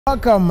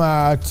Welcome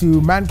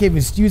to Man Cave.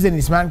 It's Tuesday and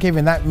it's Man Cave,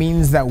 and that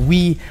means that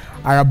we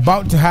are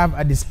about to have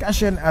a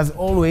discussion. As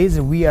always,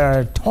 we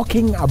are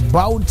talking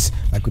about,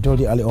 like we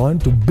told you earlier on,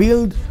 to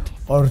build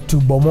or to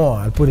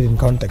bomoa. I'll put it in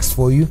context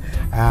for you.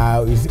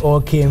 It all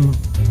came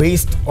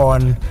based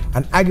on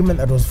an argument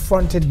that was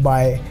fronted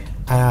by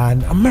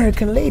an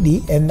American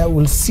lady, and that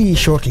we'll see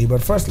shortly.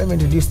 But first, let me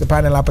introduce the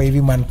panel. Hapa hivi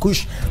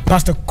Mankush,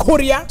 Pastor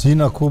Korea.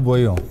 Jina kubwa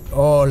hiyo.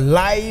 Oh,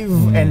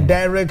 live and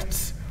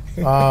direct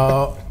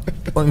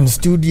on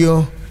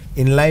studio,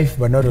 in life,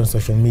 but not on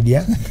social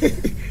media.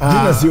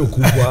 Jina sio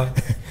kubwa,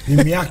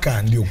 ni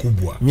miaka ndio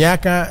kubwa.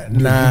 Miaka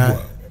na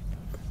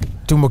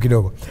tumbo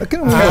kidogo.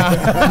 Lakini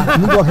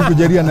Mungu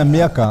akikujalia na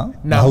miaka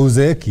na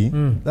hauzeeki,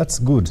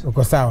 that's good.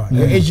 Uko sawa.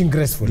 You're aging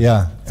gracefully.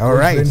 Yeah. All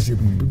right. Friendship,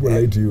 people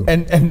lie to you.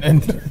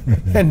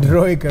 And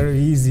Roy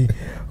Karuhize,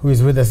 who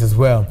is with us as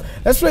well.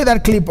 Let's play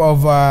that clip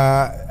of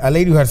a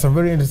lady who had some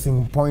very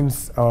interesting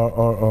points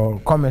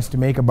or comments to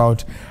make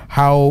about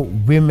how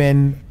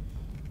women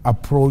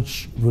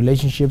approach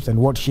relationships and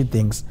what she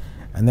thinks,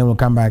 and then we'll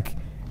come back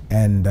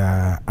and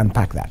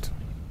unpack that.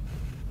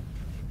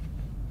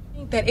 I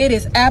think that it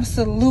is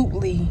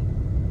absolutely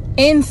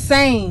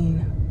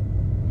insane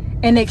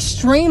and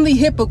extremely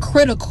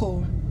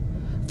hypocritical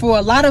for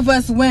a lot of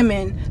us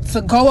women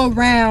to go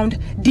around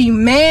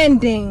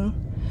demanding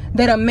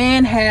that a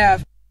man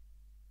have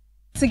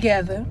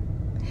together,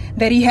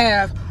 that he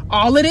have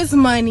all of this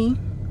money,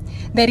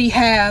 that he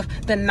have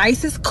the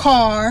nicest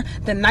car,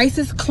 the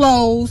nicest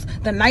clothes,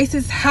 the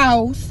nicest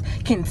house,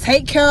 can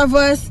take care of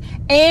us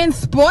and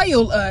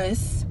spoil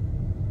us.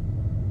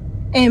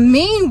 And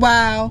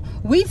meanwhile,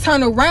 we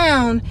turn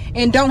around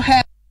and don't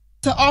have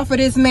to offer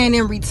this man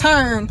in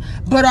return,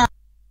 but our...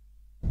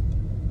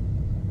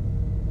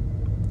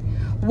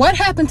 What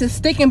happened to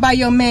sticking by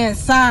your man's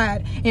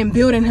side and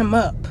building him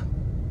up?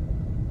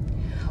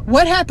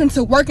 What happened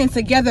to working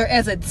together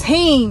as a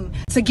team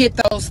to get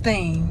those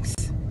things?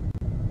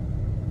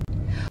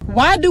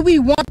 Why do we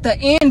want the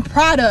end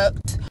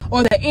product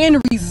or the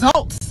end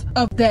results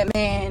of that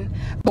man,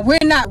 but we're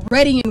not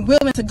ready and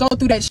willing to go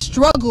through that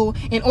struggle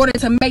in order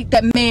to make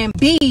that man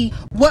be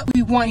what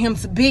we want him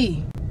to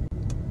be?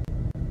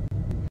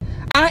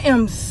 I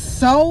am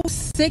so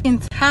sick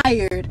and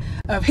tired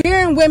of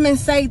hearing women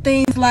say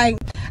things like,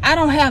 I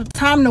don't have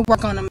time to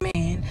work on a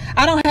man.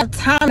 I don't have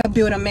time to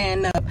build a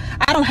man up.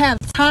 I don't have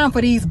time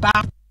for these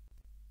boxes.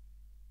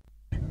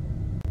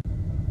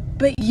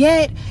 But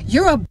yet,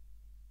 you're a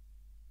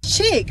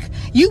chick.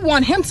 You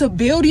want him to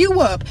build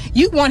you up.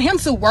 You want him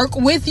to work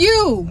with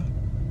you.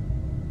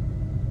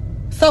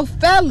 So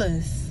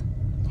fellas,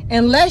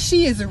 unless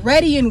she is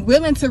ready and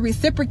willing to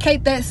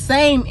reciprocate that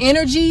same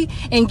energy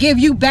and give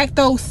you back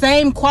those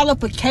same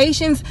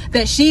qualifications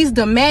that she's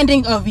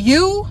demanding of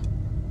you,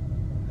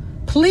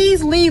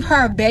 please leave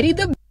her Betty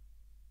the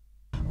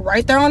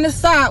right there on the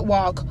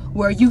sidewalk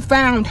where you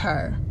found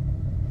her.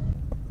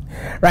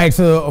 Right,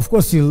 so of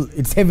course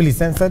it's heavily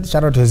censored.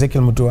 Shout out to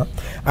Ezekiel Mutua.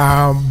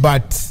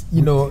 But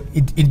you know,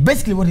 it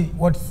basically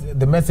what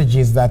the message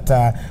is that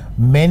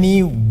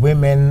many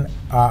women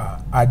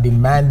are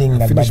demanding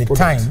that by the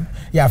time,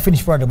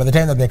 finished product. By the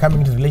time that they're coming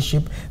into the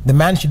relationship, the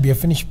man should be a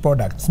finished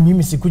product.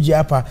 Mimi sikuji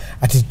hapa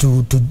ati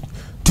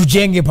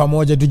tujenge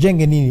pamoja,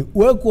 tujenge nini?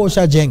 Wewe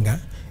kuosha jenga.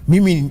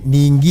 Mimi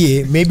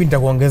niingie, maybe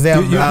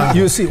nitakuongezea.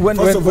 You see, when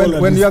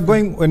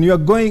you are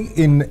going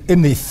in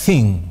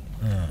anything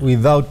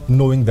without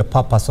knowing the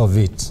purpose of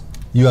it,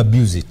 you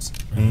abuse it.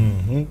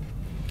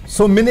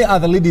 So many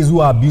other ladies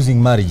who are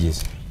abusing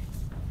marriages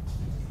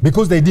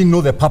because they didn't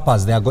know the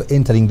purpose they are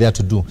entering there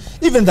to do.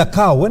 Even the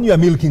cow, when you are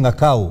milking a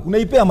cow,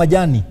 unaipea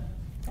majani.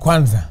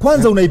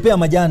 Kwanza unaipea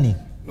majani.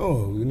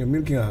 No, when you're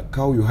milking a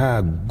cow, you hire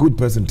a good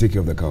person to take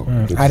care of the cow.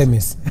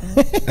 Artemis.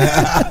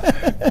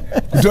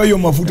 So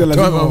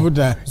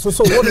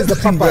what is the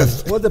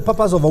purpose? What the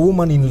purpose of a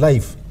woman in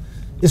life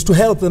is to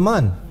help the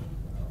man,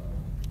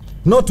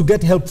 not to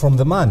get help from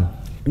the man.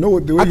 You know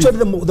what, actually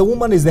the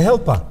woman is the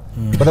helper,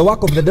 but the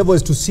work of the devil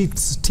is to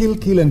steal,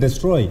 kill, and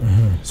destroy.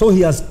 So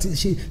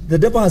the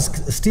devil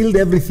has stolen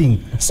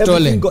everything.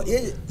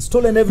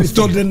 Stolen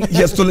everything. He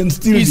has stolen,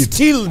 He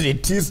stealed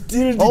it. He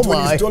stealed it when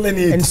he's stolen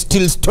it. And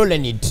still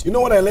stolen it. You know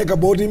what I like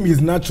about him?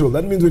 He's natural.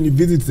 That means when he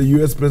visits the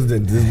US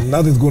president,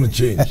 nothing's going to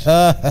change.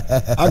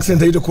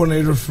 Accent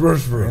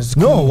first.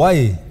 No,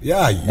 why?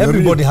 Yeah.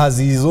 Everybody has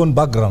his own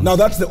background. Now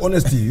that's the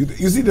honesty.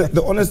 You see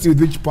the honesty with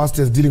which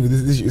pastor is dealing with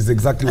this issue is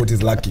exactly what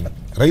is lacking.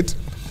 Right?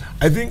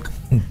 I think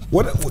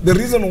the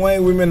reason why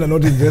women are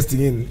not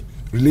investing in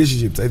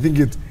relationships, I think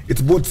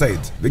it's both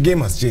sides. The game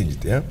has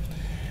changed. Yeah,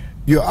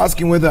 you're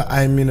asking whether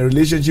I'm in a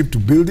relationship to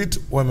build it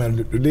or I'm in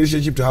a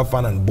relationship to have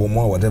fun and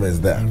bomo whatever is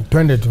there.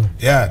 22.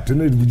 Yeah,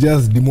 we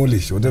just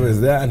demolish whatever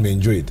is there and we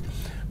enjoy it.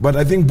 But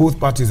I think both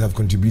parties have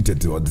contributed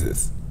towards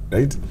this.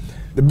 Right?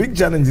 The big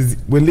challenge is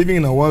we're living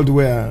in a world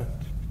where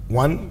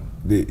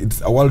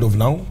it's a world of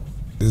now.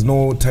 There's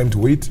no time to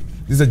wait.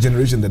 This is a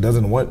generation that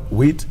doesn't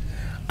wait.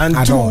 And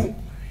two,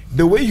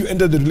 the way you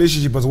enter the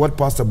relationship as what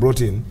pastor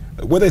brought in,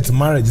 whether it's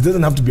marriage, it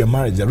doesn't have to be a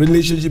marriage. A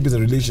relationship is a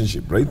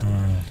relationship, right?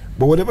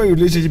 But whatever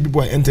relationship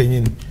people are entering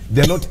in,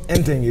 they're not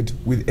entering it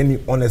with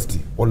any honesty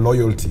or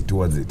loyalty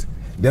towards it.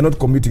 They're not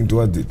committing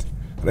towards it,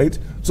 right?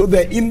 So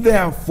they're in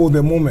there for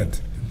the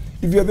moment.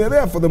 If you're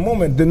there for the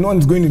moment, then no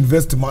one's going to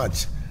invest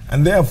much.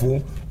 And therefore,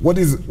 what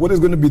is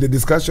going to be the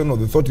discussion or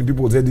the thought in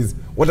people's head is,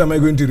 what am I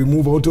going to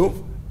remove out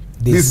of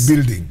this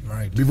building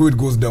before it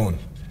goes down?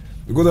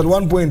 Because at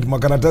one point,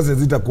 makaratasi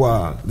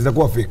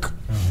zitakuwa fake.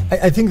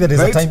 I think there is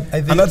a time.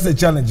 And that's a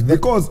challenge.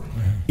 Because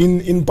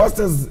in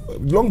pastors,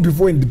 long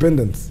before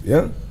independence,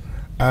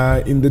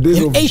 in the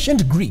days of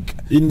ancient Greek,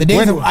 in the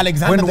days of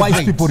Alexander when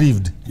wise people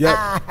lived.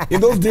 In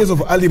those days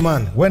of early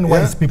man, when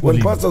wise people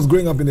lived. When pastors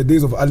growing up in the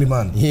days of early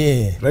man,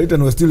 right,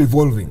 and were still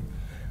evolving.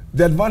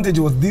 The advantage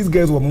was these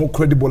guys were more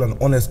credible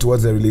and honest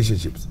towards their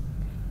relationships,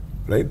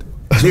 right?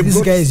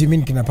 These guys, you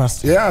mean kina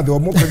pastor? Yeah, they were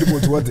more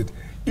credible towards it.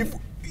 If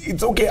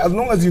it's okay, as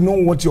long as you know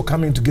what you're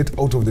coming to get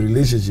out of the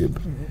relationship,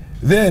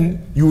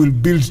 then you will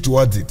build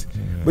towards it.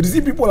 But you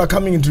see, people are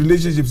coming into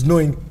relationships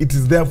knowing it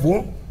is there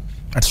for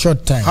a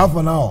short time, half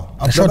an hour,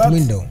 a short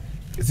window.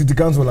 City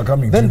council are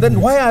coming. Then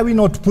why are we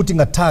not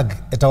putting a tag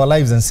at our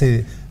lives and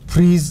say,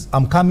 please,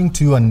 I'm coming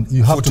to you, and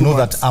you have for to know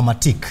months. That I'm a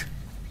tick.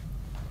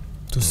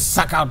 To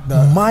suck out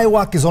the... My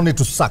work is only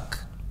to suck.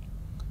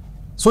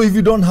 So if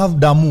you don't have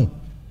damu,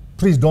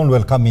 please don't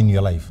welcome me in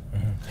your life.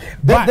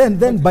 By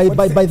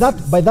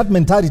that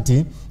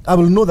mentality, I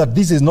will know that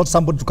this is not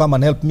somebody to come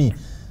and help me.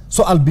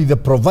 So I'll be the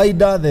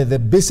provider, the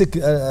basic,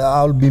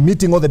 I'll be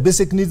meeting all the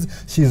basic needs.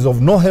 She's of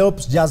no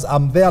help,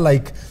 I'm there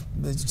like,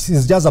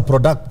 she's just a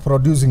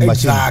producing machine.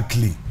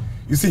 Exactly.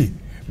 You see,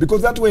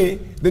 because that way,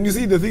 then you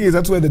see the thing is,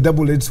 that's where the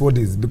double-edged sword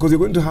is. Because you're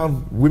going to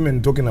have women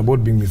talking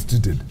about being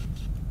mistreated.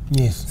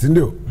 Yes.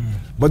 Sindio?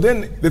 But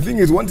then the thing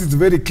is, once it's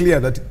very clear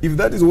that if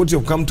that is what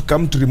you've come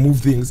to remove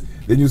things,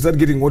 then you start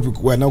getting what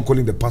we are now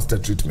calling the pastor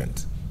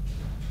treatment.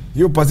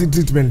 Your pastor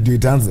treatment do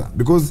it answer.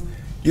 Because,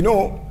 you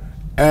know,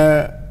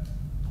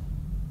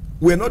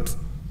 we're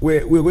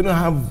going to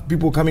have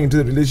people coming into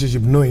the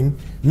relationship knowing,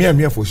 me, I'm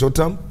here for short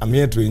term, I'm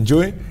here to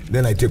enjoy,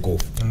 then I take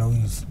off.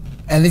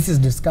 And this is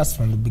discussed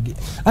from the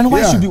beginning. And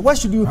why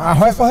should you,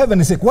 for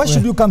heaven's sake, why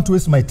should you come to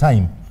waste my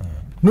time?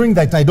 Knowing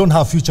that I don't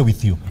have a future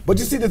with you. But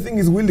you see, the thing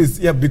is, Willis,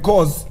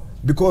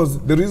 because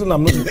the reason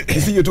I'm not, you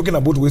see, you're talking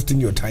about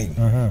wasting your time,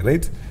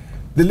 right?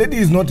 The lady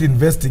is not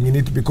investing in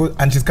it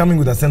and she's coming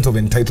with a sense of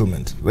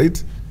entitlement,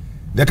 right?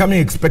 They're coming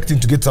expecting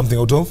to get something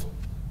out of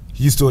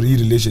history,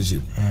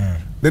 relationship.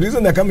 The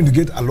reason they're coming to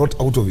get a lot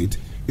out of it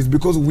is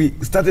because we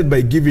started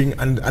by giving,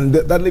 and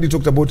that lady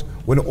talked about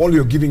when all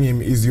you're giving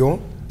him is your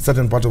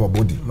certain part of a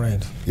body.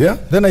 Right. Yeah?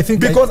 Then I think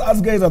because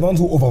us guys are the ones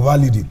who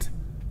overvalued it.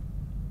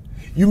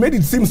 You made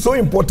it seem so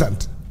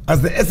important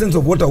as the essence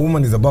of what a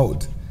woman is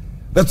about.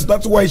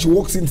 That's why she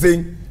walks in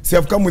saying, see,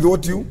 I've come with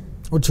what you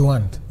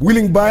want.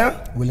 Willing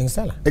buyer, willing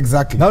seller.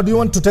 Exactly. Now, do you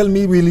want to tell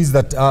me, Willis,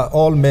 that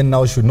all men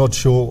now should not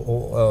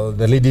show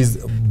the ladies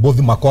both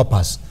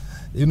makwapas?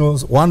 You know,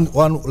 one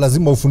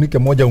lazima ufunike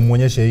moja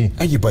umuonyeshe hii.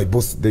 Aye, by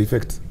boss the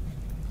effect.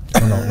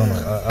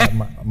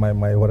 No.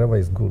 My whatever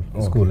is good.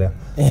 It's cool, yeah.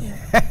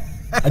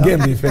 Again,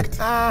 the effect.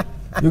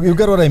 You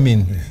get what I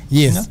mean?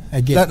 Yes,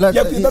 I get.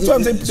 That's why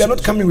I'm saying they're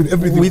not coming with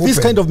everything. With this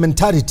kind of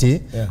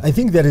mentality, I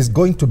think there is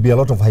going to be a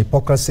lot of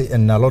hypocrisy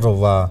and a lot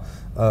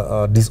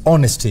of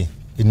dishonesty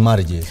in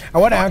marriages.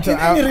 In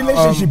any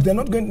relationship,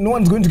 no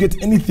one's going to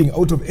get anything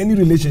out of any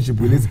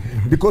relationship with this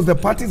because the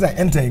parties are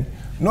entering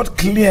not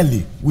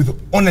clearly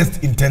with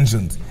honest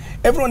intentions.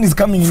 Everyone is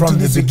coming from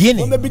into the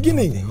beginning. From the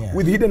beginning,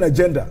 with hidden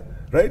agenda,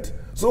 right?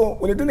 So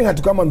when you're telling her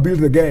to come and build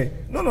the guy,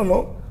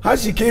 no. How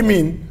she came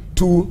in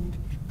to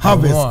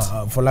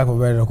harvest, for lack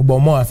of a better,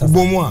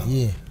 kubomoa.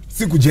 Yeah.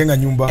 Kujenga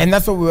nyumba. And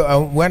that's what we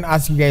want to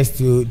ask you guys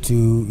to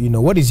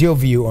what is your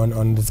view on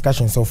the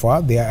discussion so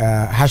far? The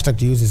hashtag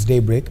to use is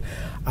Daybreak.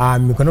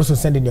 You can also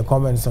send in your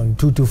comments on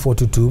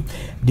 22422.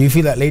 Do you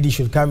feel that ladies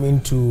should come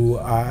into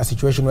a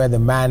situation where the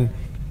man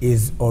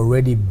is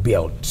already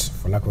built,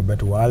 for lack of a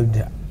better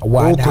word,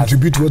 or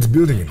contribute towards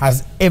building it,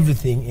 has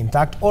everything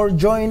intact, or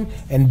join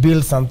and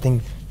build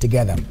something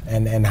together,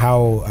 and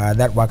how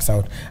that works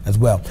out as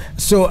well?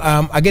 So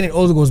again, it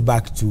also goes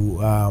back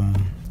to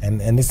and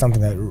this is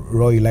something that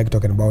Roy you like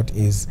talking about,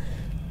 is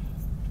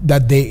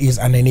that there is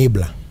an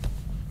enabler.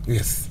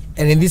 Yes.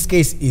 And in this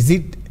case, is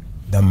it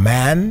the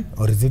man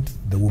or is it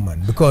the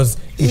woman? Because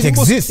it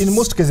exists. In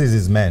most cases,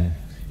 it's men.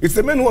 It's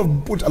the men who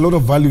have put a lot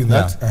of value in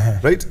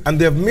that, right? And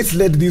they have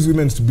misled these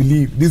women to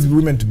believe.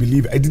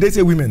 Did I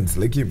say women's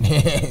like him?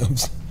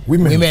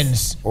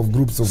 women's of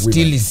groups of women.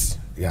 Still is.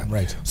 Yeah.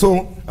 Right.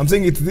 So I'm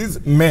saying it's these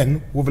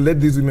men who have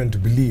led these women to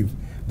believe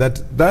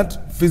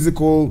that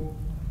physical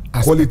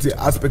quality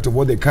aspect of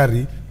what they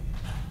carry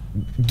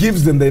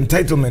gives them the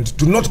entitlement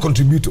to not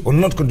contribute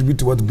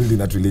towards building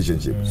that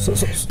relationship. So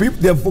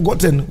they have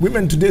forgotten,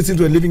 women today, since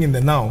we're living in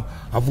the now,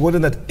 have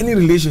forgotten that any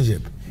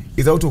relationship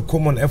is out of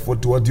common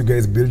effort towards you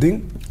guys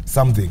building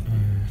something,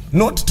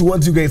 not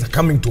towards you guys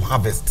coming to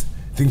harvest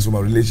things from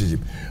a relationship.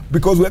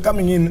 Because we're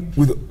coming in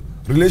with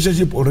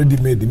relationship already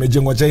made,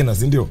 imejengwa China,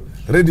 sindio?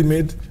 Ready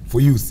made for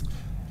use.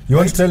 You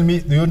want to tell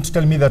me? You want to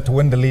tell me that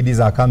when the ladies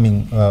are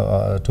coming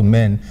to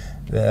men,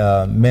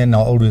 men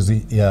are always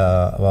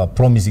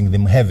promising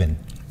them heaven?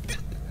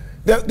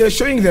 They're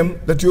showing them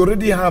that you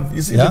already have.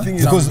 You see, the thing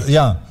is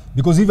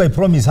because if I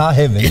promise her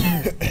heaven,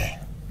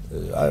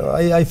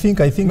 I think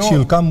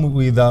she'll come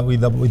with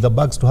the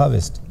bags to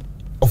harvest.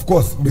 Of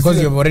course,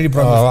 because you've already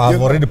promised.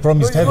 I've already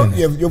promised heaven.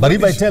 But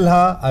if I tell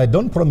her, I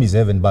don't promise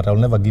heaven, but I'll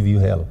never give you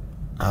hell.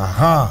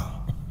 Aha.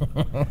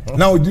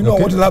 Now, do you know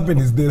what will happen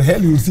is the hell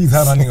you'll see is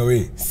her running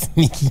away.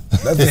 Sneaky.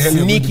 That's the hell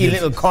Sneaky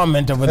little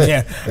comment over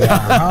there.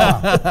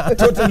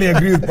 Totally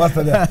agree with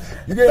Pastor there.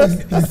 You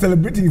guys, he's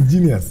celebrating his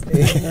genius.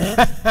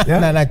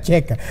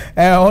 Check.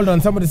 Hold on.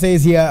 Somebody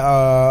says here,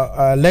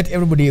 let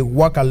everybody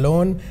work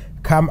alone,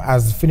 come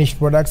as finished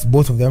products,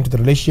 both of them, to the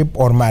relationship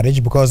or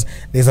marriage, because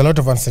there's a lot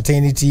of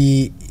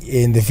uncertainty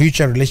in the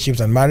future relationships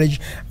and marriage.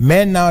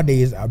 Men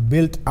nowadays are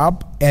built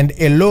up and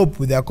elope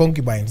with their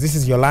concubines. This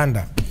is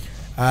Yolanda.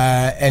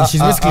 And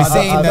she's basically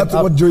saying that's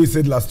what Joey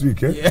said last week.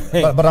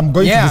 But I'm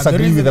going to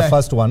disagree with the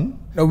first one.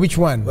 No, which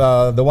one?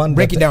 The one.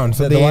 Break it down.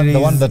 So the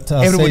one that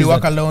everybody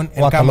work alone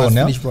and come as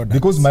finished products.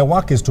 Because my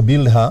work is to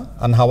build her,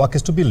 and her work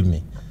is to build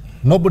me.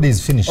 Nobody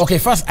is finished. Okay,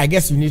 first I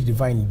guess you need to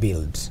define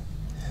build.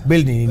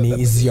 Building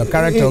is your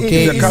character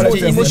okay?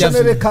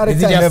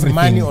 Is it just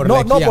money or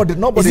nobody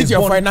is it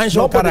your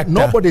financial character?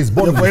 Nobody is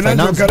born with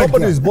finance.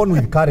 Nobody is born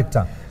with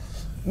character.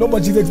 No,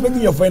 but she's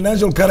expecting your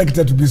financial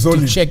character to be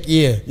solid. To check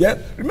here. Yeah.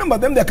 Remember,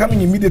 they're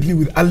coming immediately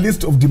with a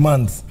list of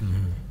demands.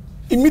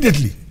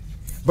 Immediately.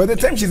 By the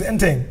time she's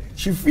entering,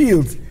 she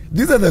feels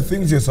these are the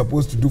things you're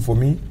supposed to do for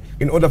me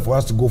in order for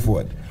us to go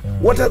forward.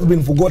 What has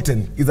been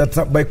forgotten is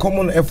that by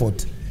common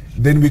effort,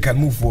 then we can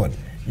move forward.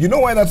 You know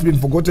why that's been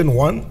forgotten?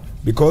 One,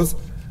 because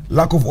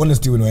lack of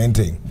honesty when we're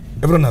entering.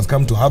 Everyone has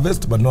come to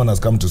harvest, but no one has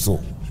come to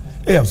sow.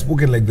 Hey, I've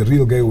spoken like the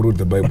real guy who wrote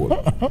the Bible.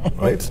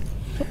 Right?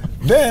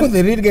 Then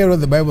the real guy who wrote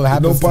the Bible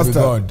happens to be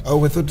God. Oh,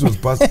 we thought it was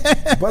Pastor.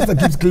 Pastor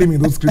keeps claiming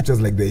those scriptures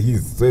like they're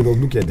his. So you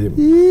don't look at him.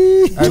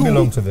 I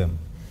belong to them.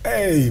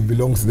 Hey,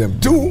 belongs to them.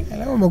 Two.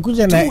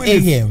 Umekuja na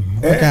A-game.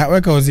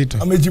 Weka uzito.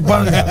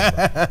 Amejipanga.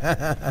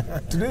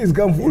 Today he's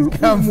come full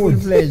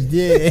fledged.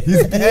 Yeah. He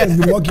has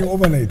been working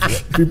overnight,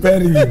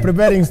 preparing notes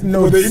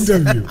for the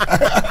interview.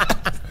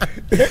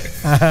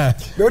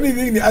 The only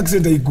thing the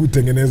accent I could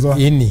tengenezwa.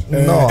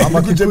 No, I'm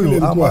a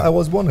Kikuyu. I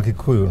was born a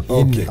Kikuyu.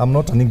 Okay. I'm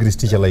not an English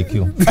teacher like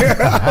you.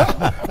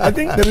 I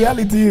think the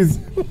reality is,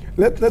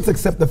 let's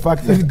accept the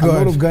fact that a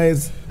lot of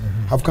guys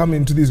have come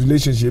into these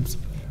relationships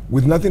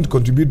with nothing to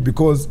contribute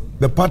because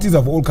the parties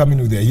have all come in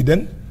with their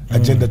hidden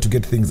agenda to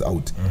get things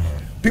out.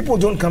 People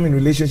don't come in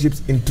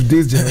relationships in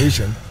today's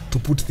generation to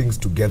put things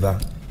together.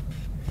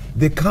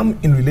 They come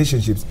in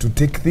relationships to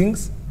take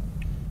things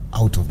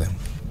out of them.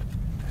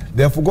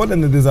 They have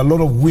forgotten that there's a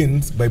lot of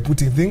wins by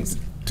putting things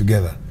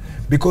together.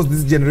 Because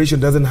this generation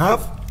doesn't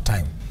have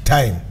time.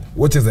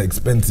 Watches are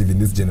expensive in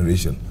this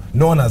generation.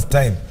 No one has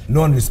time. No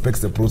one respects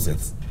the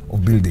process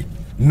of building.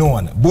 No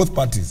one. Both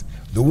parties.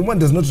 The woman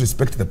does not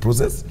respect the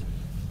process.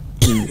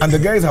 And the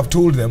guys have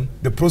told them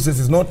the process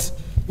is not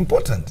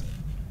important.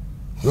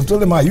 We've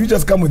told them, you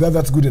just come with that,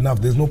 that's good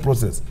enough. There's no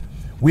process.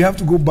 We have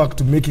to go back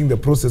to making the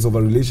process of a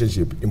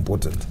relationship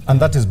important. And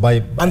that is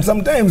by... And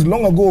sometimes,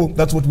 long ago,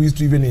 that's what we used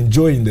to even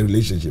enjoy in the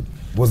relationship.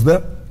 Was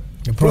the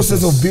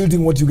process of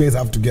building what you guys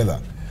have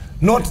together.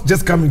 Not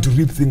just coming to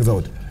rip things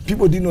out.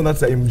 People didn't know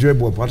that's an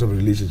enjoyable part of a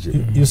relationship.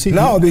 You see,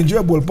 now the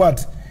enjoyable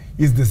part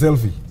is the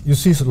selfie. You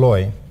see,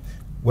 Loy,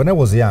 when I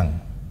was young,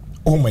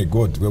 oh my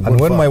God. And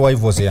when my wife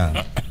was young,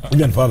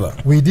 father,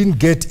 we didn't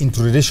get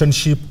into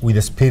relationship with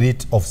the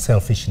spirit of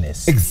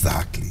selfishness.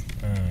 Exactly.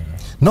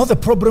 Now the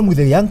problem with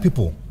the young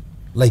people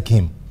like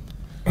him,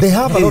 they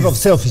have a lot of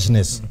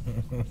selfishness.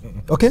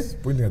 Okay?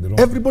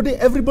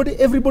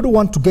 Everybody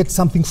want to get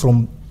something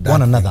from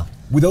one another.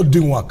 Without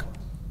doing work.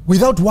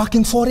 Without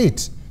working for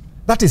it.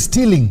 That is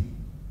stealing.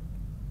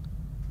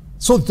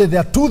 So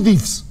there are two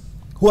thieves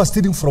who are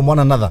stealing from one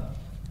another.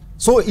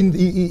 So in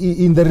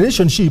the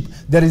relationship,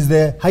 there is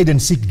the hide and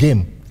seek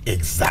game.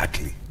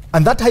 Exactly.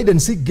 And that hide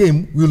and seek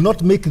game will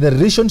not make the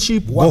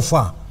relationship go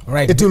far.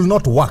 Right. It will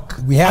not work.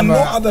 We have no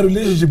other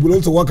relationship will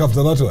also work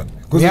after that one.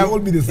 Because they'll all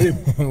be the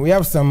same. We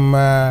have some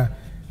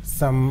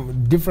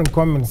different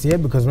comments here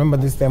because remember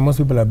this time most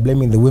people are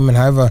blaming the women.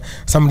 However,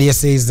 somebody here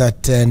says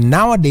that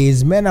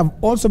nowadays men have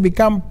also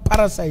become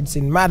parasites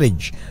in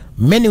marriage.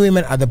 Many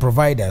women are the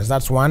providers.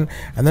 That's one.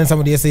 And then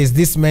somebody here says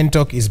this men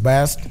talk is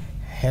biased.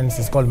 Hence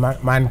it's called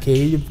man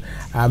cave.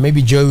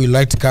 Maybe Joey would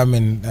like to come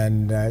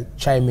and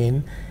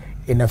chime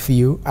in a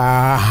few.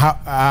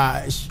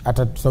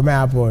 Atatusomea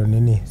hapo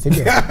nini?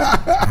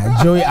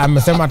 Joey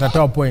amesema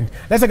atatoa point.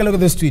 Let's take a look at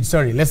this tweet.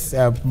 Sorry, let's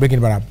break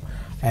it back up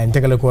and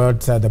take a look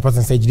what the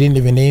person said. You didn't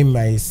leave a name.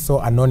 I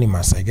saw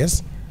anonymous, I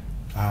guess.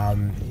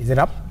 Is it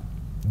up?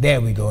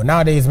 There we go.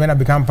 Nowadays, men have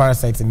become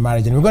parasites in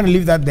marriage, and we're going to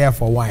leave that there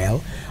for a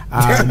while.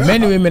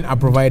 Many women are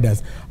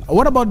providers.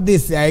 What about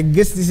this? I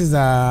guess this is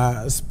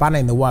a spanner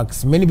in the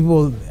works. Many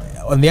people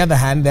on the other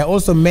hand, there are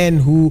also men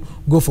who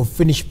go for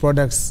finished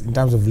products in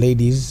terms of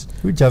ladies,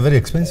 which are very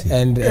expensive.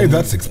 And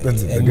that's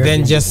expensive. And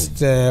then just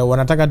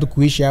wanataka tu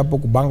kuishi hapo,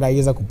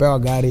 kubangaiza, kupewa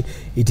gari,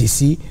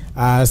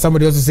 etc.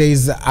 Somebody also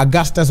says,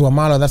 Augustus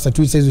Wamalo, that's a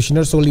tweet, says we should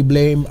not solely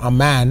blame a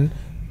man.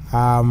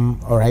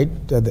 All right,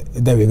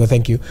 there we go,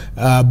 thank you.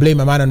 Blame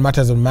a man on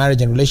matters of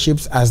marriage and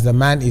relationships, as the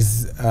man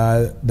is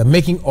the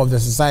making of the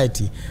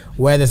society.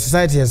 Where the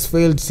society has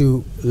failed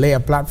to lay a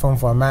platform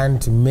for a man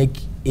to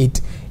make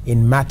it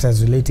in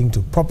matters relating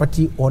to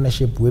property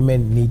ownership,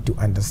 women need to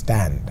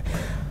understand.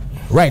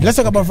 Right, let's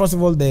talk about, first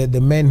of all, the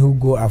men who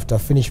go after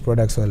finished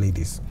products for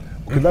ladies.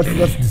 Okay,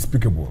 that's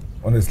despicable,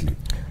 honestly.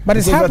 But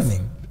it's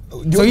happening.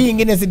 So you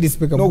ain't say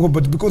despicable. No,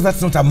 but because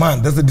that's not a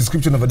man, that's a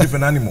description of a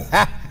different animal.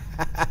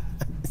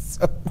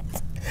 So,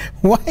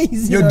 why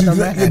is he not a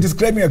man? You're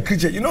describing a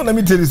creature. You know, let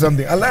me tell you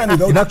something. A lion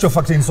without... In actual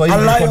fact, in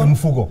Swahili, it's called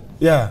mfugo.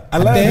 Yeah, a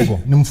lion...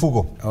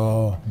 Mfugo.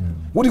 Oh.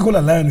 What do you call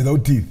a lion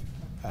without teeth?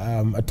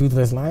 A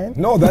toothless lion?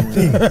 No, that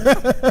thing.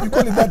 You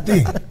call it that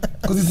thing.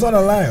 Because it's not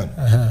a lion.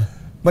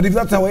 But if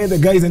that's how the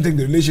guy is entering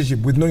the relationship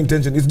with no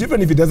intention, it's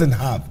different if he doesn't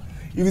have.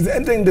 If he's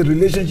entering the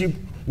relationship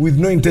with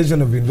no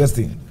intention of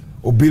investing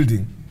or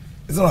building,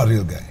 it's not a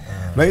real guy.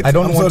 Right? I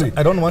don't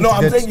want no,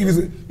 I'm saying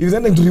if he's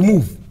entering to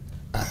remove,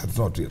 it's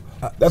not real.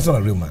 That's not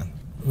a real man.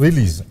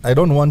 Really, I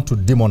don't want to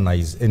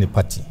demonize any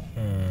party.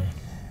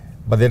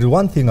 But there is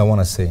one thing I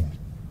want to say.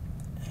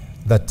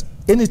 That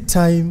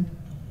anytime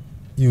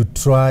you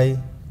try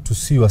to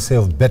see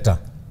yourself better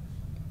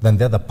than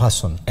the other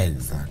person,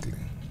 exactly,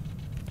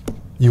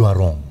 you are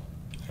wrong.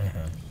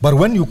 But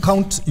when you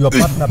count your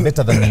partner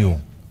better than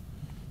you,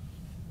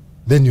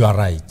 then you are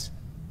right.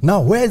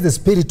 Now, where is the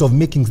spirit of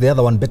making the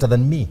other one better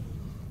than me?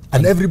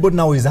 And everybody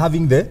now is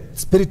having the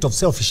spirit of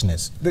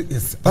selfishness.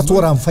 Yes, that's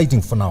what I'm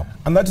fighting for now.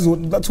 And that's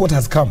what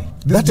has come.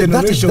 This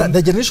generation,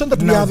 the generation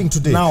that we are having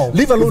today,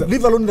 leave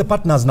alone the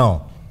partners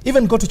now.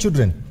 Even go to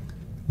children.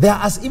 They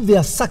are as if they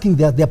are sucking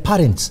their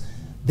parents.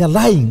 They're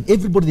lying.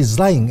 Everybody is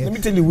lying. Let me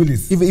tell you,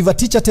 Willis. If a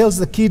teacher tells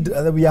the kid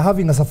we are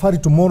having a safari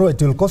tomorrow,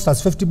 it will cost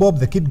us 50 bob.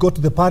 The kid go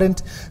to the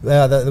parent.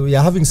 We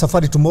are having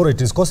safari tomorrow.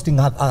 It is costing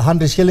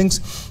 100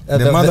 shillings.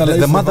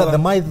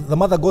 The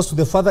mother goes to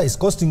the father. It's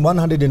costing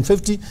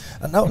 150.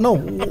 No.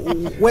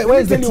 Where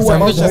is the truth?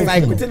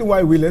 Let me tell you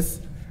why, Willis.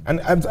 And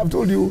I've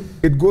told you,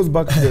 it goes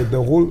back to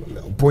the whole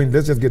point.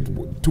 Let's just get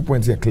 2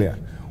 points here clear.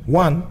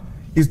 One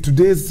is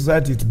today's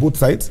society. It's both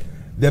sides.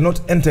 They're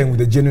not entering with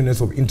the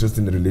genuineness of interest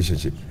in the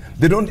relationship.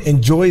 They don't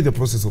enjoy the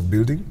process of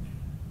building,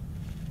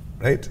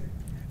 right?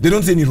 They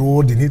don't see any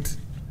reward in it.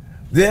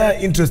 They are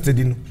interested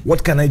in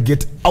what can I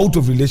get out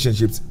of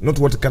relationships, not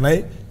what can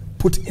I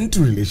put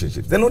into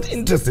relationships. They're not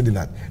interested in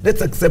that. Let's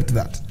accept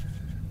that.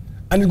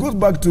 And it goes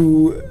back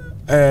to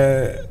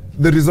the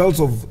results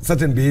of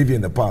certain behavior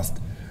in the past.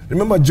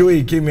 Remember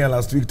Joey came here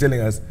last week telling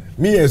us,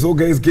 me as all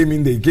guys came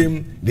in,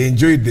 they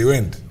enjoyed, they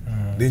went.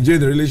 They enjoy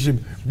the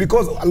relationship,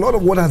 because a lot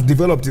of what has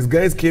developed is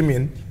guys came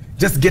in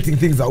just getting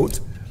things out,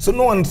 so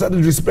no one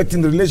started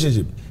respecting the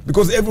relationship,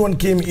 because everyone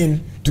came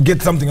in to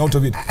get something out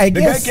of it. The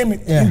guy came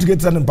in to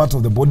get certain parts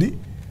of the body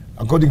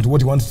according to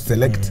what he wants to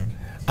select,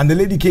 and the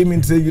lady came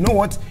in to say, you know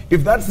what,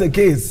 if that's the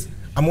case,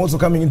 I'm also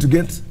coming in to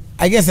get.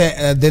 I guess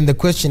then the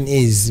question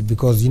is,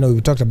 because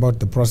we talked about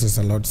the process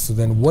a lot, so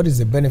then what is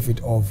the benefit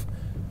of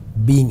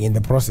being in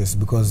the process?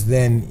 Because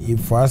then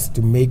if for us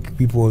to make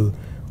people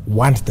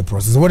want the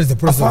process, what is the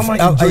process?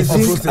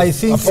 I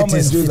think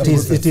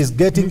it is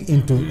getting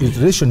into a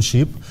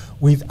relationship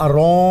with a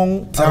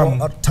wrong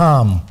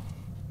term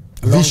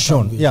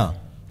vision. Yeah,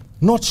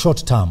 not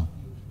short term.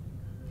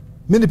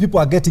 Many people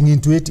are getting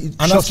into it and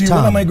ask you,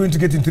 what am I going to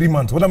get in 3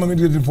 months? What am I going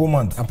to get in 4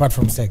 months? Apart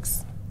from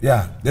sex.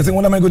 Yeah, they're saying,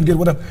 what am I going to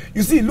get?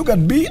 You see, look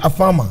at, be a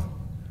farmer,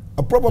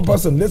 a proper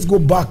person. Let's go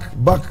back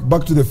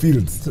to the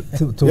fields.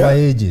 To my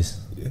ages.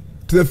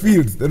 To the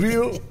fields, the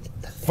real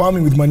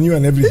farming with manure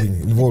and everything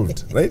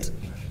involved, right?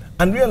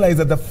 And realize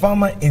that the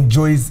farmer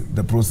enjoys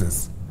the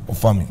process of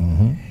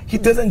farming. He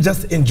doesn't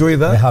just enjoy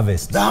the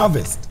harvest.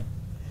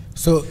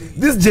 So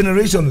this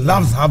generation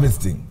loves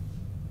harvesting.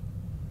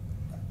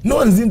 No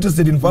one's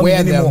interested in farming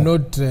anymore. Where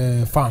they are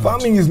not farmed.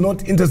 Farming is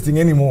not interesting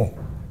anymore.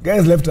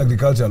 Guys left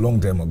agriculture a long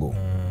time ago.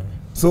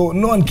 So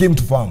no one came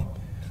to farm.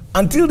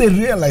 Until they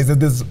realize that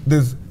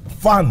there's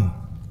fun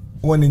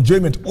or an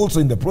enjoyment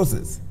also in the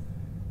process,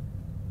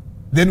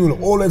 then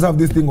we'll always have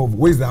this thing of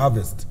where's the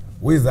harvest?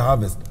 Where's the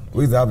harvest?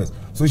 Where's the harvest?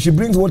 So she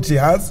brings what she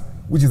has,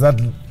 which is that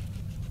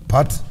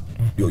part,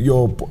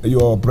 your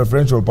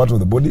preferential part of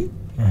the body,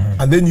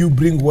 and then you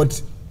bring what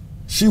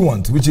she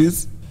wants, which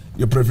is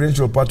your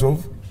preferential part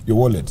of your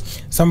wallet.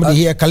 Somebody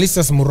here,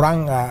 Kalistas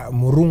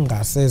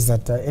Murunga, says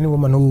that any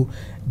woman who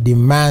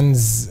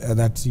demands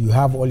that you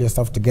have all your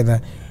stuff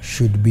together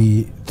should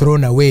be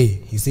thrown away.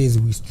 He says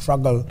we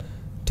struggle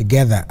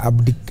together.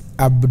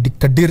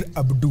 Abdikadir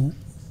Abdu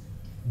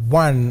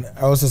one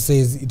also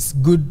says it's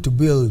good to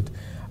build.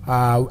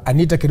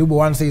 Anita Kirubo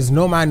one says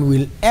no man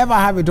will ever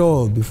have it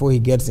all before he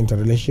gets into a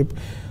relationship.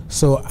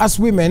 So as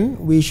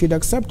women, we should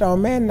accept our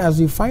men as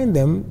we find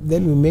them,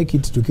 then we make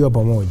it tukiwa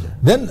pamoja.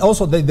 Then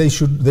also they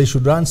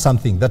should run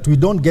something that we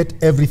don't get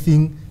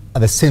everything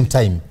at the same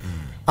time.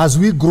 As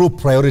we grow,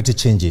 priority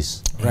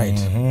changes. Right.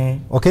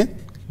 Okay?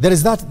 There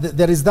is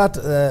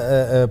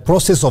that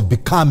process of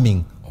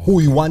becoming who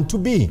we want to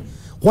be.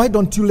 Why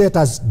don't you let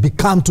us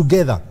become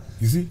together?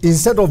 You see?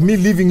 Instead of me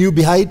leaving you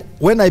behind,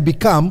 when I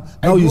become,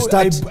 now you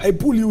start I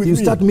pull you with me. You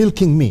start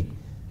milking me.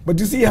 But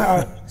you see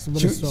how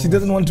she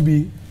doesn't want to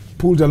be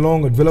pulled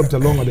along or developed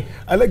along.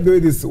 I like the way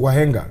this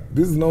Wahenga,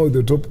 this is now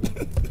the top,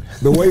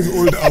 the wise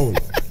old owl.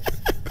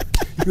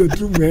 The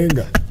true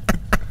Wahenga.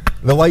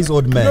 The wise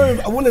old man.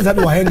 No, I wanted to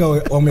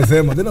Wahenga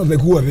wamesema. Then I was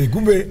like, who are they?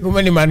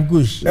 Kumbe ni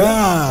Mankush.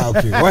 Ah,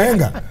 okay.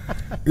 Wahenga.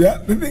 Yeah,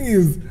 the thing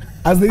is,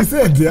 as they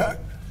said, yeah,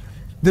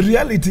 the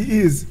reality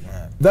is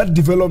that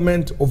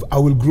development of I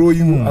will grow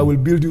you, I will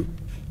build you,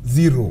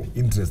 zero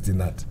interest in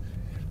that.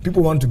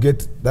 People want to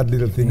get that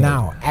little thing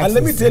now. And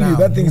let me tell you,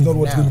 that thing is not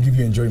what's going to give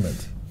you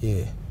enjoyment.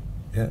 Yeah.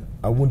 Yeah,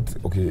 I won't.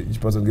 Okay, each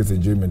person gets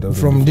enjoyment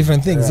from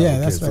different things. Yeah, okay,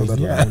 that's so right.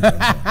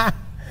 That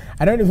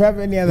I don't know if you have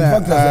any other. In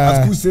fact,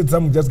 as Kush said,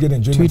 some just get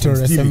enjoyment Twitter,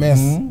 from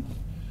SMS.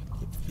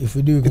 If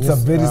we do, it's a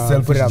very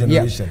selfish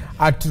generation.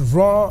 Yeah. At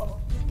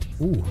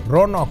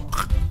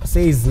Ronok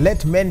says,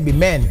 "Let men be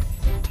men.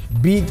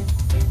 Be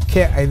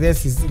care." I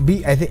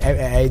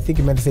think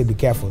he meant to say, "Be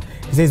careful."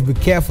 He says, "Be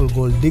careful.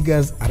 Gold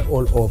diggers are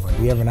all over."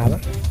 Do we have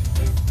another?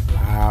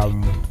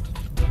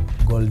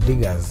 Gold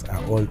diggers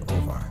are all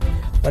over.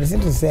 But it's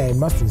interesting to say, I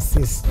must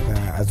insist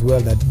as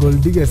well that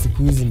gold diggers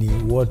siku hizi ni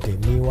wote,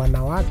 ni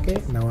wanawake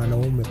na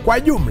wanaume kwa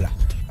jumla.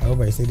 I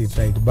hope I said it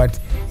right, but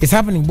it's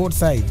happening both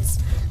sides.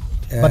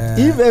 But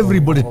if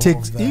everybody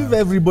takes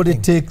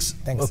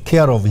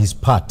care of his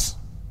part,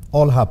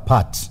 all her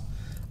part,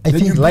 I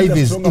think life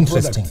is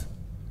interesting. Product.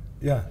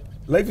 Yeah,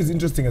 life is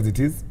interesting as it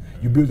is.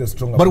 You build a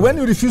stronger. But when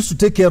you refuse to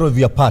take care of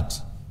your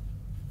part,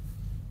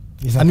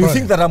 and you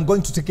think that I'm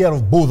going to take care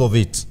of both of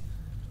it,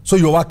 so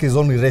your work is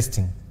only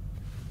resting.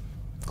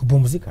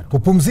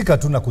 Kupumzika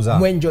tu na kuzaa.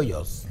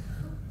 Mwenjoyos.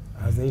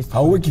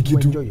 Hauweki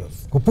kitu.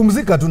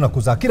 Kupumzika tu na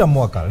kuzaa. Kila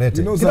mwaka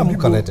lete. Kila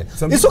mwaka lete.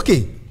 It's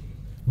okay.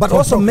 But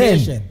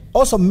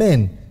also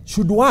men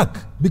should work,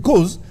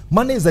 because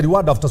money is the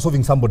reward after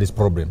solving somebody's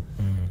problem.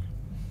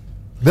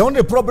 The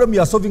only problem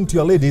you are solving to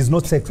your lady is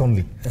not sex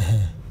only.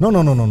 No.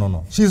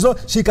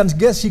 She can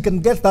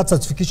get that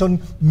certification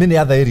many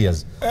other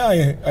areas.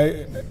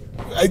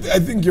 I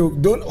think you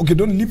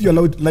don't leave your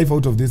life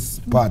out of this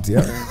part,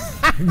 yeah.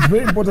 It's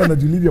very important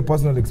that you leave your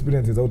personal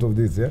experiences out of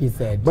this, yeah. He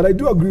said. But I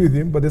do agree with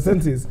him. But the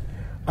sense is,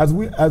 as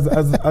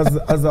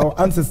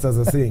our ancestors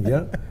are saying,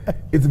 yeah,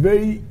 it's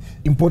very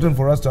important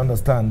for us to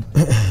understand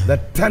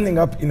that turning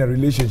up in a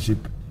relationship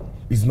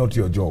is not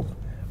your job.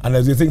 And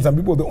as you're saying, some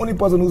people, the only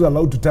person who's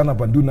allowed to turn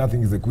up and do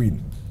nothing is the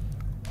queen.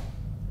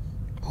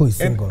 Who is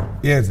single?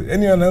 Yes,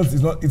 anyone else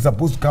is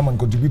supposed to come and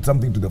contribute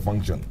something to the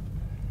function.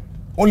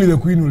 Only the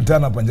queen will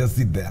turn up and just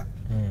sit there.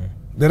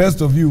 The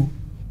rest of you,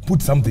 put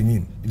something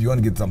in if you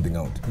want to get something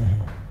out.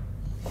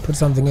 Put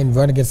something in if you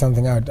want to get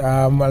something out.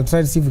 I'll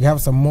try to see if we have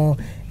some more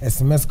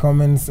SMS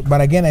comments. But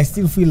again, I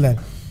still feel that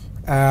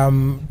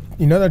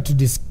in order to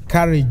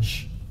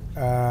discourage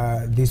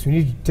this, we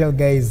need to tell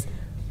guys.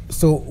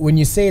 So when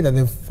you say that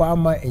the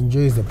farmer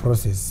enjoys the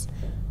process,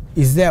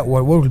 is there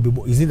what will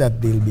be? Is it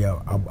that there will be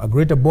a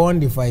greater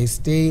bond if I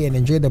stay and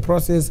enjoy the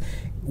process?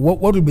 What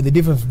will be the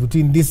difference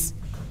between this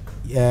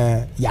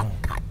young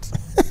cat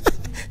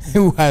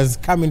who has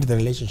come into the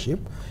relationship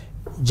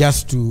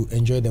just to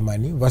enjoy the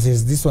money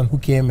versus this one who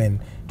came and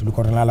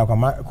tulikuwa tunalala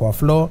kwa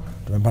floor,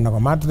 tumepanda kwa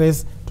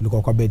mattress,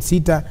 tulikuwa kwa bed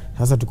sitter,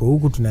 sasa tuko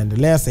huku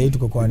tunaendelea, sasa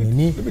tuko kwa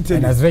nini?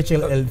 And as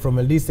Rachel from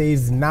LD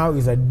says, now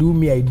is a do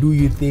me I do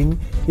you thing.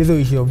 Is the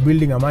issue of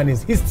building a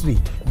man's history.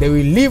 They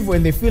will live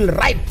when they feel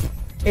ripe.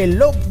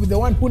 Elope with the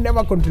one who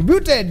never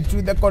contributed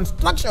to the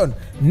construction.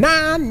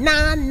 Nah.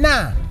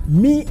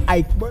 Me,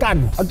 I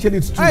can't. Actually,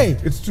 it's true. Hey,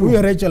 it's true. We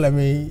are Rachel,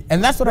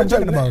 and that's what I'm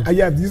talking about.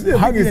 Yeah,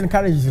 how do you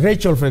encourage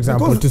Rachel, for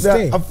example, to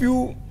stay? A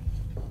few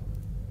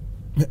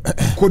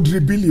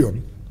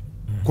quadrillion,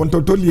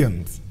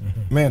 quintillions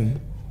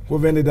men who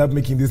have ended up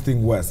making this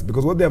thing worse.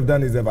 Because what they have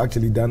done is they've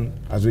actually done,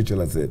 as Rachel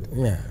has said.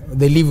 Yeah,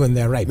 they live when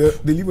they're ripe.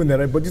 They live when they're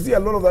ripe. But you see, a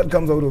lot of that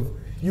comes out of,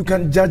 you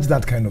can judge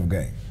that kind of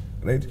guy,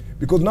 right?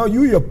 Because now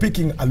you're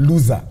picking a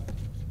loser,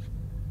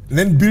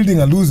 then building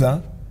a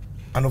loser,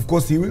 and of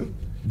course he will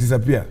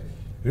disappear.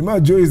 Remember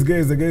Joey's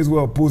guys, the guys who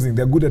are posing,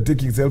 they're good at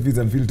taking selfies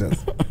and filters.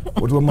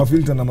 What were my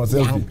filter and my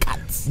selfie?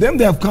 Them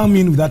they have come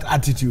in with that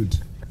attitude.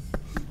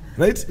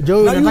 Right?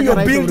 Joey, now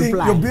you're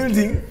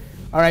building.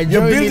 All right,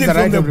 you're building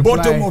from the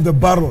bottom of the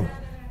barrel.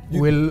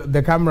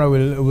 The camera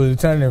will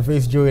turn and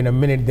face Joey in a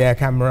minute there,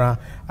 camera,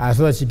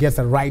 so that she gets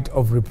a right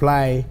of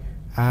reply.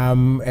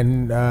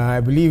 And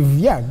I believe,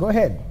 yeah, go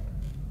ahead.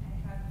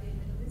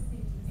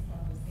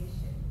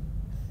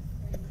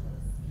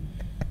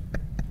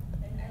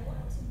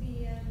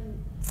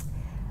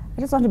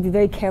 I just want to be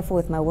very careful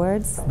with my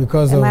words.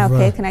 Because Am I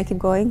okay? Can I keep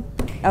going?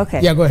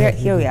 Okay. Yeah, go ahead.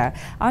 Here we are.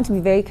 I want to be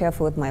very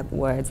careful with my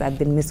words. I've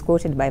been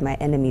misquoted by my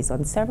enemies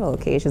on several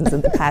occasions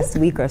in the past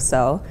week or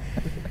so.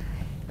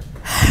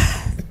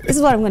 This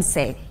is what I'm going to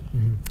say.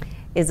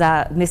 Is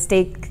a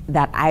mistake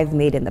that I've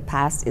made in the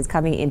past is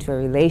coming into a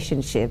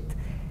relationship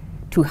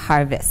to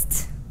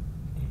harvest,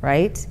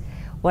 right?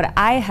 What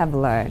I have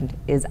learned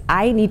is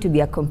I need to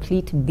be a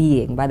complete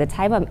being by the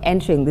time I'm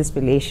entering this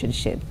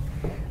relationship.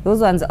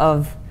 Those ones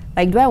of,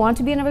 like, do I want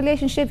to be in a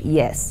relationship?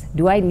 Yes.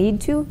 Do I need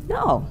to?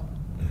 No.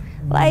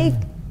 Like,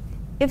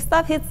 if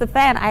stuff hits the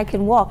fan, I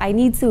can walk. I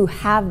need to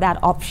have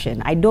that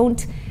option. I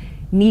don't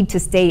need to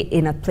stay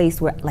in a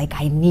place where, like,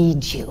 I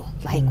need you.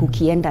 Like,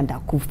 ukienda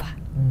ndakufa.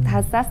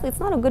 It's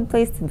not a good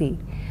place to be.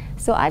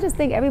 So I just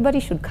think everybody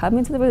should come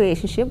into the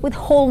relationship with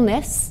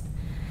wholeness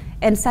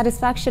and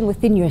satisfaction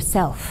within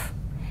yourself.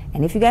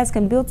 And if you guys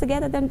can build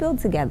together, then build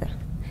together.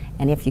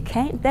 And if you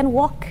can't, then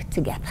walk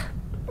together.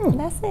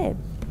 That's it.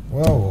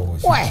 Wow.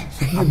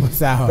 That's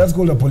That's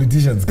called a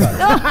politician's card.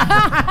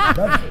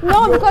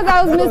 No, because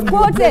I was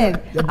misquoted.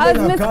 I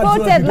was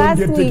misquoted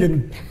last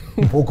week.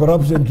 For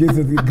corruption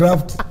cases,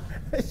 graft.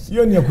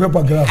 You and your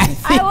paper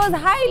graft. I was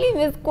highly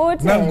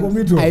misquoted.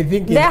 I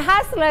think the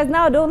hustlers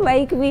now don't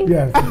like me.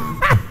 Yes.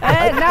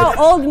 Now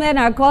old men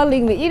are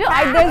calling me. You know,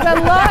 there's a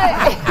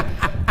lot.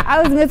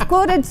 I was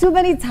misquoted too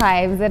many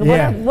times, and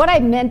what I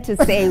meant to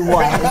say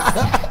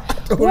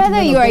was,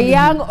 whether you are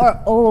young or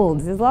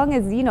old, as long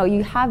as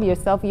you have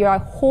yourself, you're a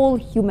whole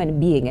human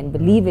being, and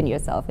believe in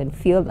yourself and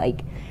feel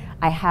like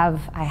I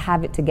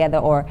have it together,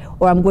 or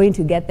I'm going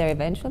to get there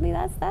eventually.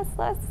 That's it.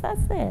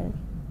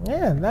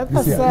 Yeah, that's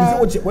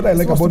what I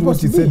like about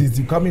what you said is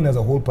you come in as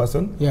a whole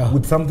person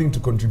with something to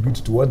contribute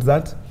towards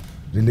that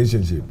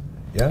relationship.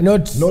 Yeah?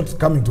 Not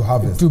coming to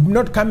harvest.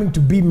 Not coming to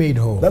be made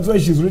whole. That's why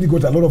she's already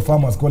got a lot of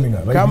farmers calling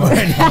her. Right? Come on.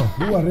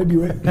 Who are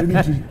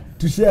ready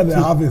to share their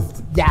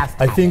harvest. Yes.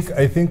 I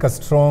think a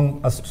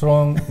strong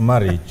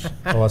marriage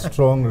or a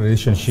strong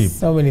relationship.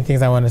 So many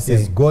things I want to say.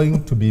 Is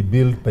going to be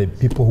built by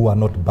people who are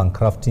not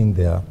bankrupting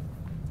their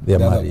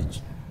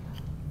marriage.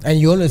 And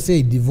you always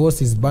say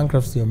divorce is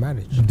bankruptcy of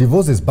marriage.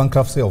 Divorce is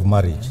bankruptcy of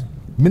marriage.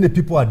 Many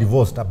people are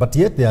divorced, but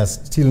yet they are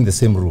still in the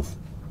same roof.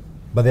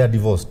 But they are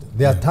divorced.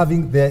 They are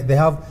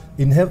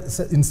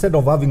instead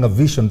of having a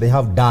vision, they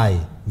have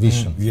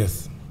vision.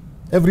 Yes.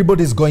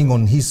 Everybody is going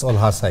on his or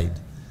her side,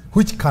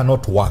 which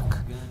cannot work.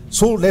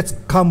 So let's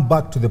come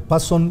back to the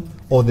person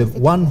or the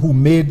one who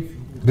made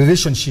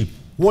relationship.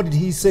 What did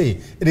he say?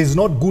 It is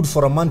not good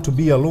for a man to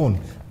be alone.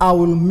 I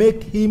will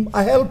make him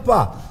a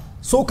helper.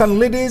 So can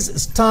ladies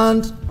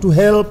stand to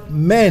help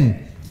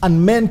men,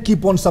 and men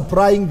keep on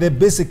supplying the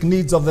basic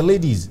needs of the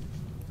ladies?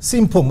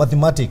 Simple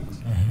mathematics,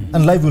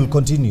 and life will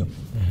continue.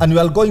 And we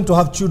are going to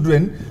have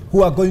children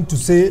who are going to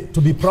say, to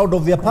be proud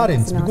of their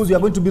parents, because we are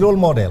going to be role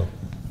model.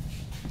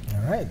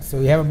 All right, so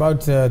we have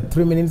about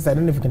 3 minutes. I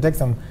don't know if you can take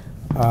some,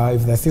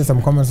 if there's still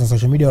some comments on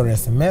social media or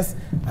SMS,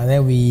 and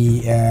then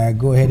we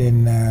go ahead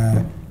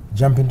and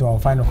jump into our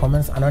final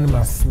comments.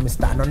 Anonymous,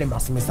 Mr.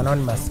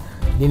 Anonymous,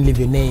 didn't leave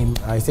your name.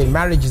 I said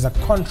marriage is a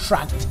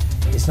contract.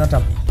 It's not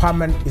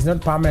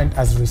permanent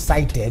as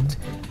recited.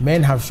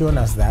 Men have shown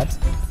us that.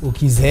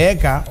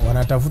 Ukizeeka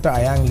wanatafuta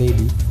a young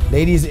lady.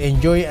 Ladies,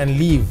 enjoy and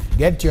leave.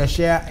 Get your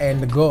share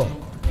and go.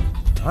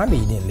 Only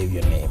you didn't leave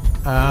your name.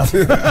 How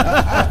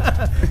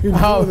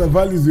the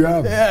values you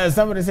have. Yeah,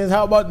 somebody says,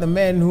 how about the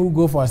men who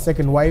go for a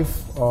second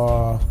wife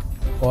or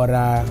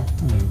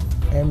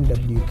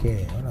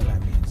MWK? What does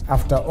that mean?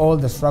 After all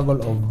the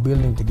struggle of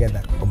building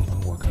together.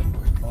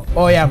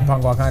 Oh yeah,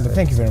 Mpango Wakanda.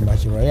 Thank you very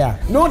much, Roy. Yeah.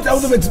 Not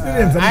out of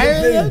experience.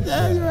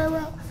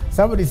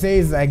 Somebody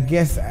says, I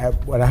guess,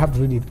 well, I have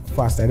to read it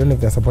fast. I don't know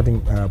if they're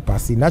supporting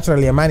Pasi.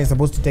 Naturally, a man is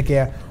supposed to take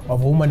care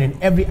of a woman in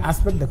every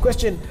aspect. The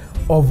question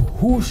of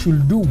who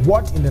should do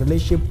what in the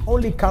relationship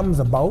only comes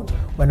about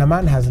when a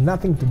man has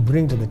nothing to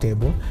bring to the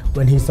table,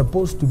 when he's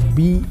supposed to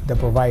be the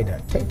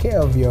provider. Take care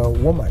of your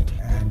woman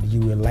and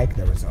you will like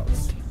the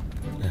results.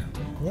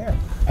 Yeah.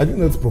 I think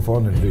that's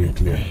profound and very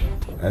clear.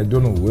 I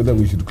don't know whether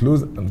we should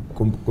close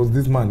because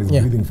this man is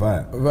breathing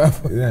fire.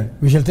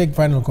 We shall take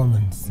final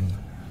comments.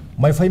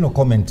 My final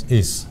comment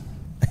is,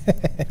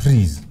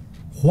 please,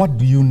 what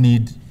do you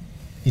need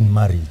in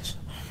marriage?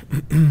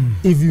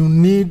 If you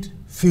need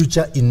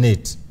future in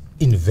it,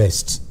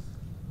 invest.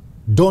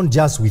 Don't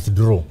just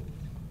withdraw.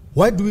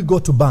 Why do we go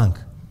to bank?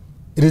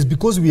 It is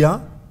because we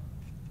are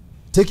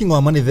taking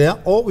our money there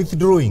or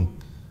withdrawing.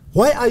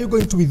 Why are you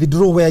going to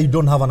withdraw where you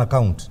don't have an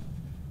account?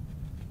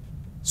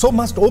 So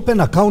must open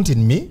account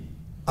in me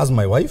as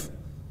my wife,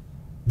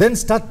 then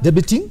start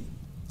debiting,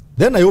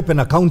 then I open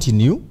account in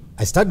you,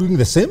 I start doing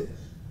the same,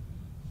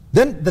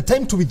 then the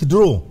time to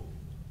withdraw.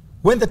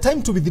 When the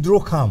time to withdraw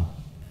comes,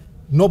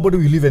 nobody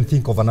will even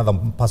think of another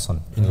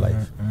person in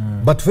life.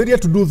 But failure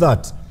to do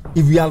that,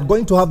 if we are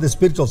going to have the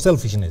spirit of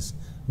selfishness,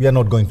 we are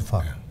not going to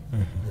far.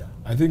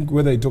 I think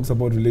whether it talks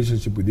about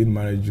relationship within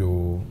marriage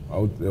or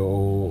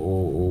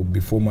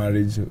before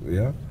marriage,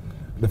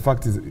 the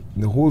fact is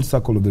the whole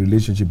circle of the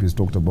relationship is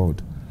talked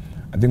about.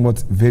 I think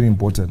what's very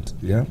important,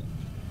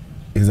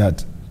 is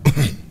that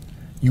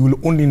you will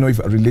only know if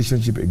a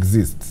relationship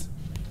exists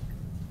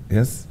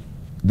Yes,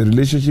 the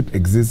relationship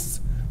exists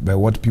by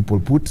what people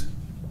put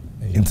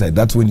inside.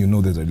 That's when you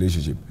know there's a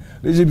relationship.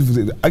 Actually,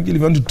 if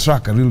you want to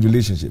track a real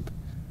relationship,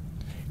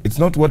 it's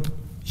not what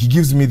he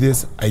gives me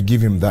this, I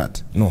give him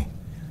that. No,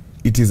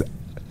 it is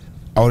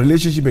our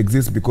relationship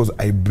exists because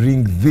I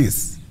bring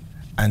this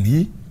and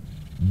he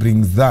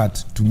brings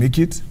that to make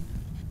it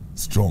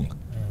strong.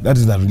 That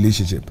is the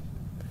relationship.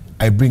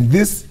 I bring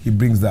this, he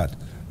brings that.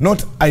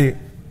 Not I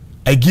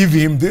give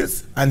him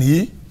this and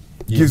he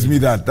gives me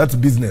that. That's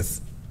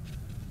business.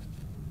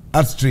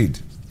 That's trade.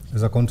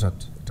 There's a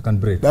contract. It can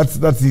break.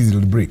 That's easy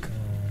to break.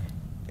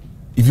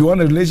 If you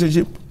want a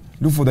relationship,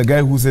 look for the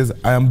guy who says,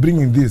 I am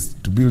bringing this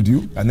to build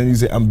you, and then you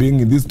say, I'm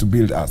bringing this to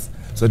build us,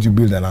 so that you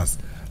build an us.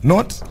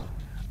 Not,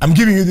 I'm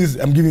giving you this,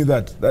 I'm giving you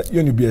that. That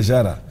you need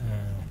biashara.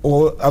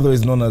 Or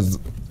otherwise known as,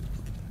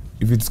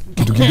 if it's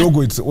kitu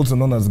kidogo, it's also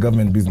known as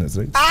government business,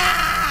 right?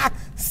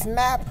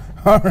 Snap.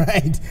 All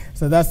right.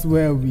 So that's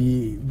where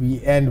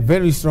we end.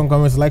 Very strong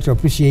comments. I'd like to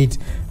appreciate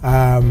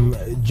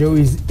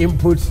Joey's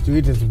input to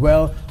it as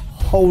well.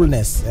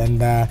 Wholeness.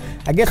 And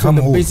I guess on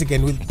the basic,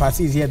 and with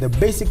Parsis here, the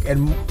basic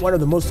and one of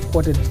the most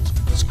quoted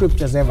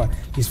scriptures ever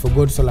is for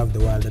God so loved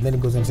the world. And then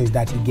it goes and says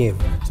that he gave.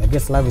 So I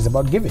guess love is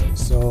about giving.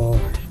 So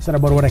it's not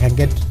about what I can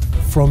get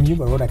from you,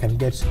 but what I can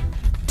get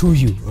to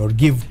you or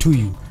give to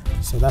you.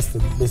 So that's the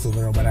basic.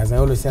 But as I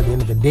always say, at the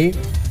end of the day,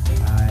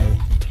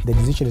 the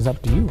decision is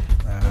up to you.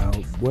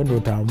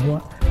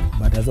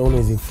 But as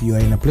always, if you are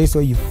in a place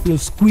where you feel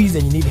squeezed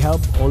and you need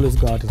help, always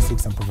go out and seek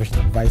some professional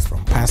advice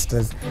from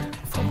pastors,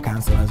 from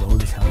counselors. All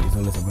this help is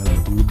always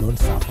available to you. Don't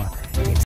suffer.